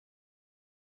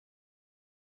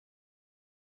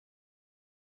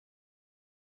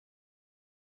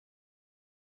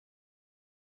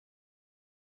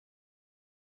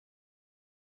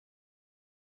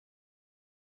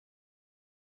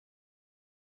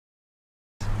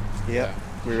Yep. Yeah.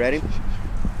 We ready?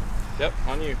 Yep,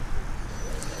 on you.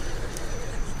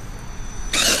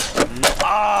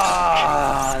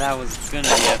 Ah, that was gonna be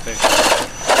epic.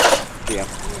 Yeah.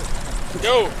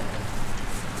 Go!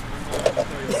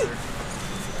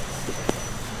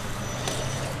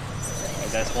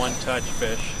 That's one touch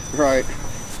fish. Right.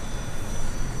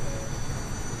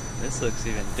 This looks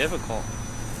even difficult.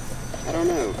 I don't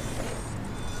know.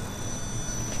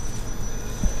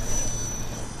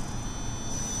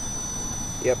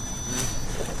 Yep.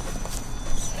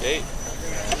 Gate.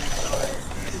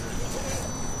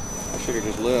 I should have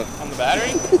just left. On the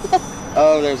battery?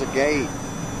 Oh, there's a gate.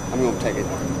 I'm going to take it.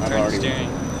 Turn the steering.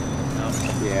 No.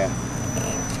 Yeah.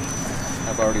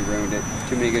 I've already ruined it.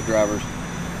 Too many good drivers.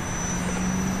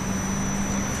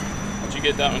 Did you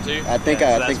get that one too? I think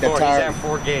yeah, I think the tire. He's at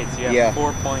 4 gates. You have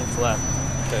 4 points left.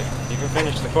 Okay. You can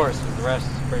finish the course. The rest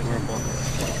is pretty simple.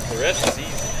 The rest is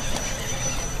easy.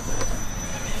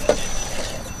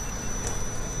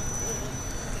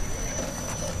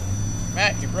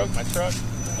 Matt, you broke my truck.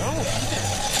 No.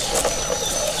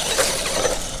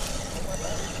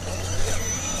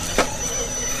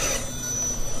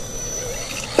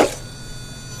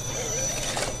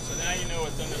 So now you know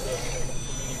what's under the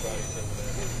mini bodies over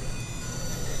there.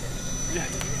 Yeah.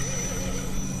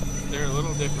 They're a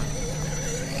little different.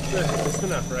 That's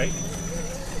enough, right?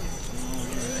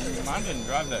 Mine didn't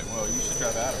drive that well. You should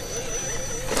drive out of it.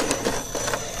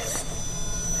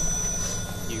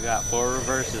 You got 4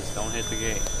 reverses. Don't hit the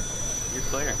gate. You're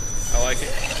clear. I like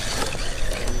it.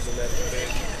 I'm using that today.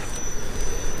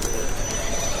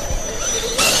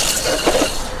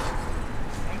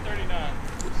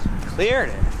 139. Cleared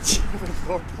it.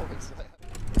 4 points left.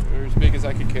 They were as big as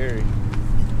I could carry.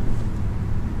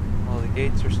 All the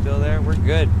gates are still there. We're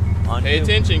good. On Pay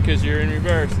attention because you're in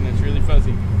reverse and it's really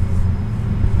fuzzy.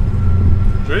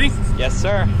 Ready? Yes,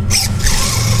 sir.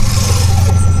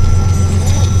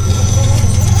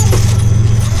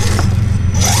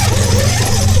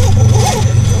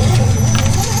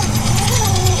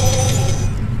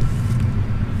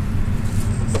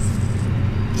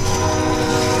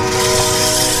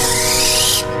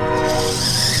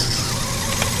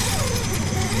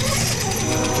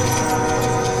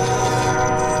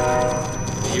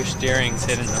 Steering's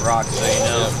hitting the rock, so you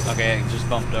know. Yeah. Okay, it just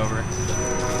bumped over.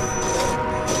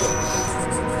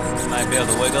 Might be able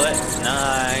to wiggle it.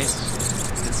 Nice.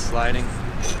 It's sliding.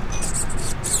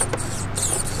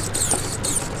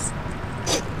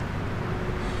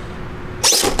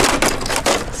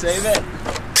 Save it.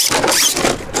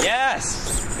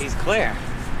 Yes! He's clear.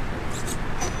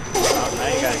 Oh, now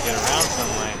you gotta get around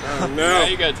some way. Oh, no. Now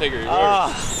you gotta take a reverse.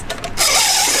 Oh.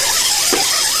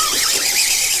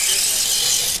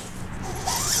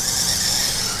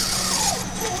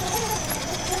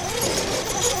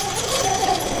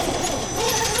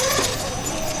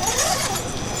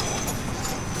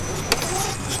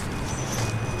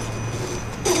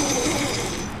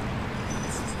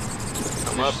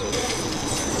 Up.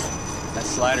 That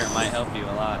slider might help you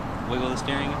a lot. Wiggle the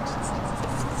steering.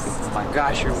 Oh my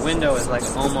gosh, your window is like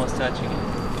almost touching it.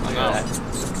 Look at that.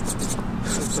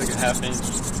 Looks like a ½ inch.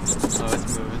 Oh,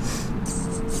 it's moving.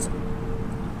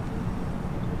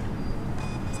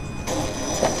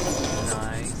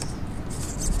 Nice.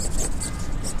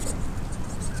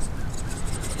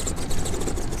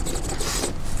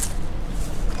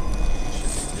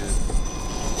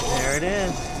 There it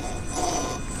is.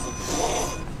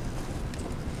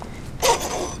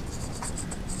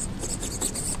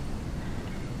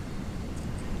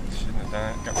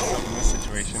 Got myself in this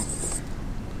situation.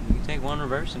 You can take 1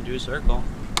 reverse and do a circle.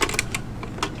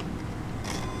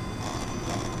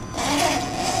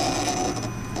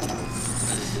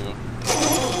 There you go.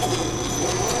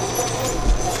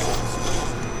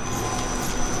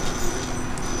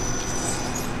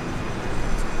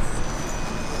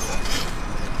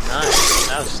 Nice.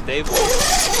 That was stable.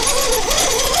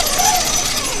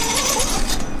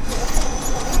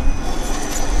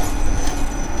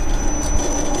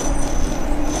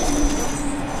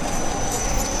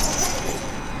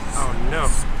 No.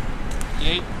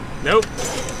 Gate? Nope.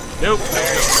 Nope.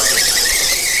 Clear.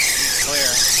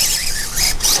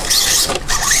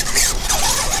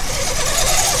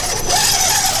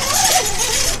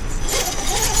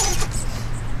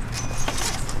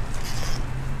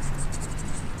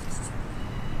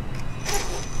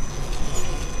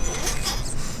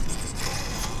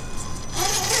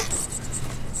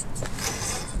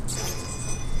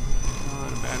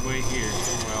 Not a bad way here.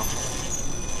 Well.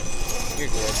 You're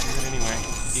good. Anyway.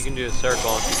 You can do a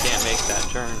circle if you can't make that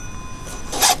turn.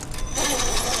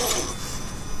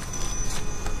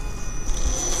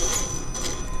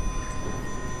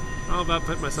 All about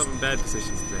putting myself in bad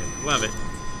positions today. Love it.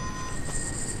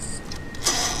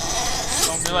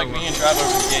 Don't be like me and drive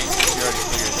over the gate. You already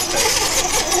cleared the space.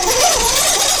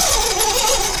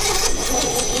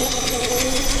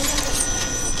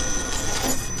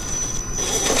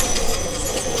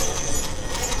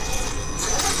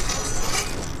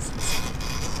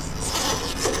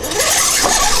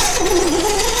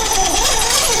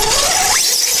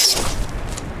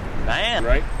 Man.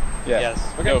 Right? Yeah. Yes.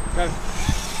 Okay. Go.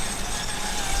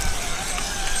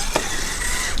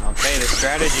 Okay, the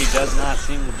strategy does not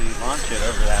seem to be launch it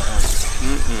over that one.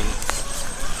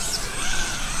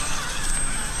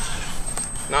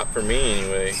 Not for me,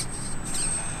 anyway.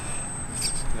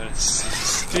 But it's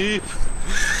steep.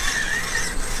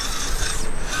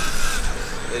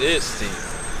 It is steep.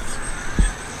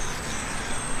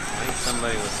 I think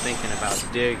somebody was thinking about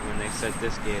dig when they set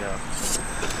this gate up.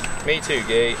 Me too,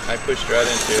 Gate. I pushed right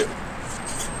into it.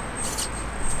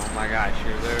 Oh my gosh,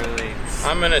 you're literally...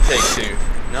 I'm gonna take 2.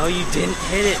 No, you didn't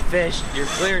hit it, Fish. You're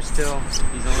clear still.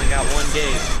 He's only got 1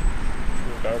 gate.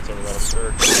 Darts over that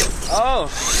absurd. Oh!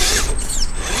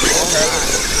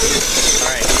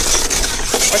 Alright.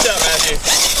 Watch out, Matthew.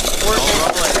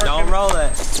 Don't roll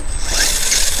it.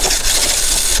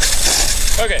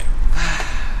 Okay.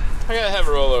 I gotta have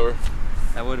a rollover.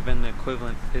 That would have been the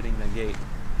equivalent of hitting the gate.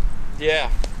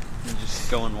 Yeah. And just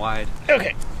going wide.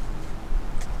 Okay.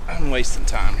 I'm wasting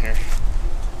time here.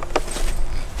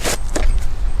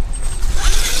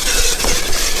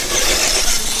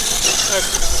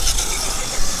 Okay.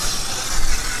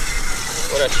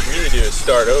 What I should really do is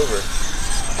start over.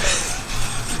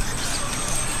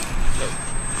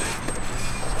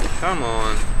 Come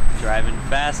on. Driving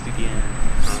fast again.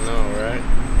 I know, right?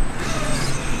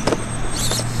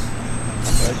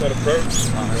 Like that approach.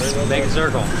 Big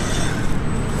circle.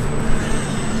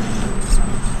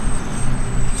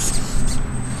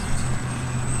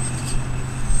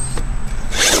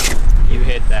 You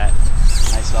hit that.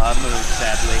 I saw it move,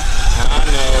 sadly. I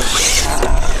know.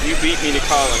 You beat me to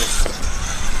calling it.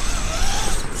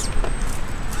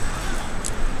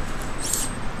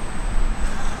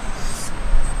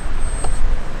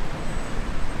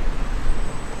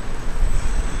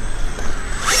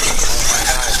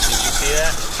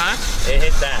 Huh? It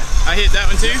hit that. I hit that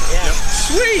one too? Yeah. Yep.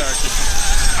 Sweet!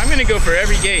 I'm gonna go for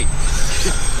every gate.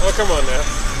 Oh, come on now.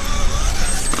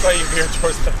 Why you veer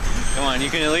towards that? Come on, you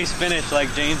can at least finish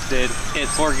like James did. Hit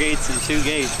 4 gates and 2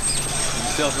 gates. And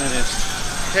still finish.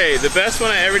 Hey, the best one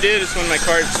I ever did is when my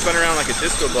cart spun around like a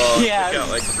disco ball and Yeah. took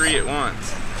out like 3 at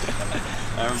once.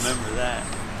 I remember that.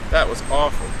 That was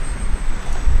awful.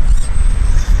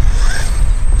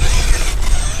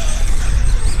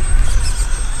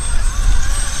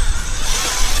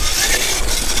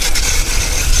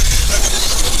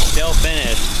 Still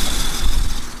finished.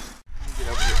 Get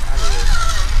over here, out of here.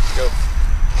 Go.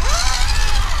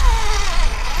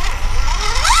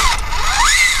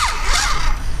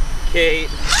 Kate.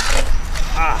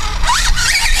 Ah.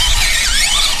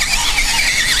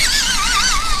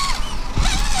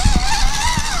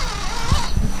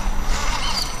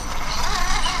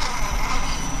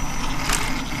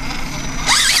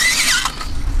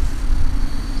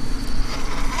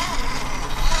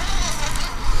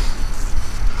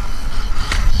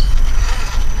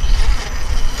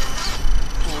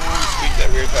 Squeak that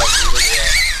rear tire. Look at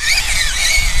that.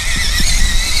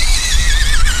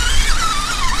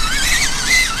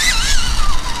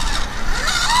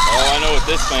 Oh, I know what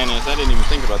this plan is. I didn't even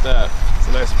think about that. It's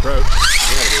a nice approach.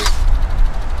 Yeah, it is.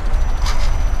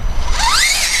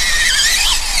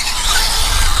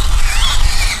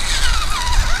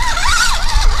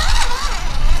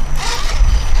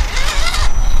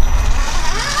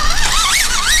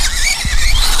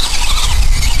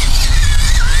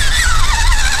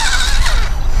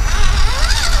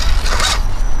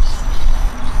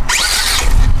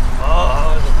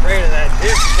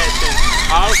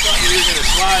 I was thought you were going to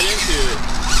slide into it.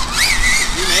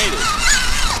 You made it.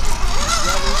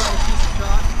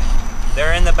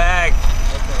 They're in the bag.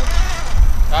 Okay.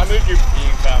 I moved your... You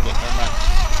found it. Never mind.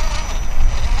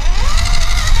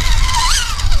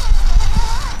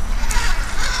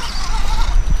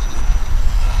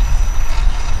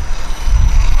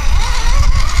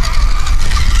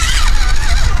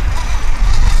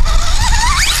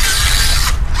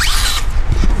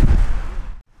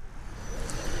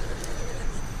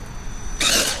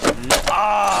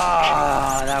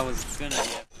 Ah, that was gonna be.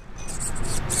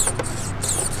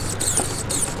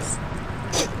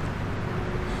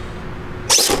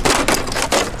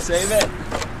 Save it.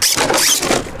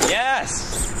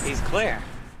 Yes, he's clear.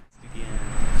 Again.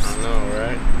 I know,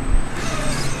 right?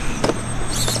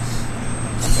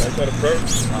 Nice that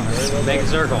approach. Make a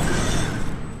circle.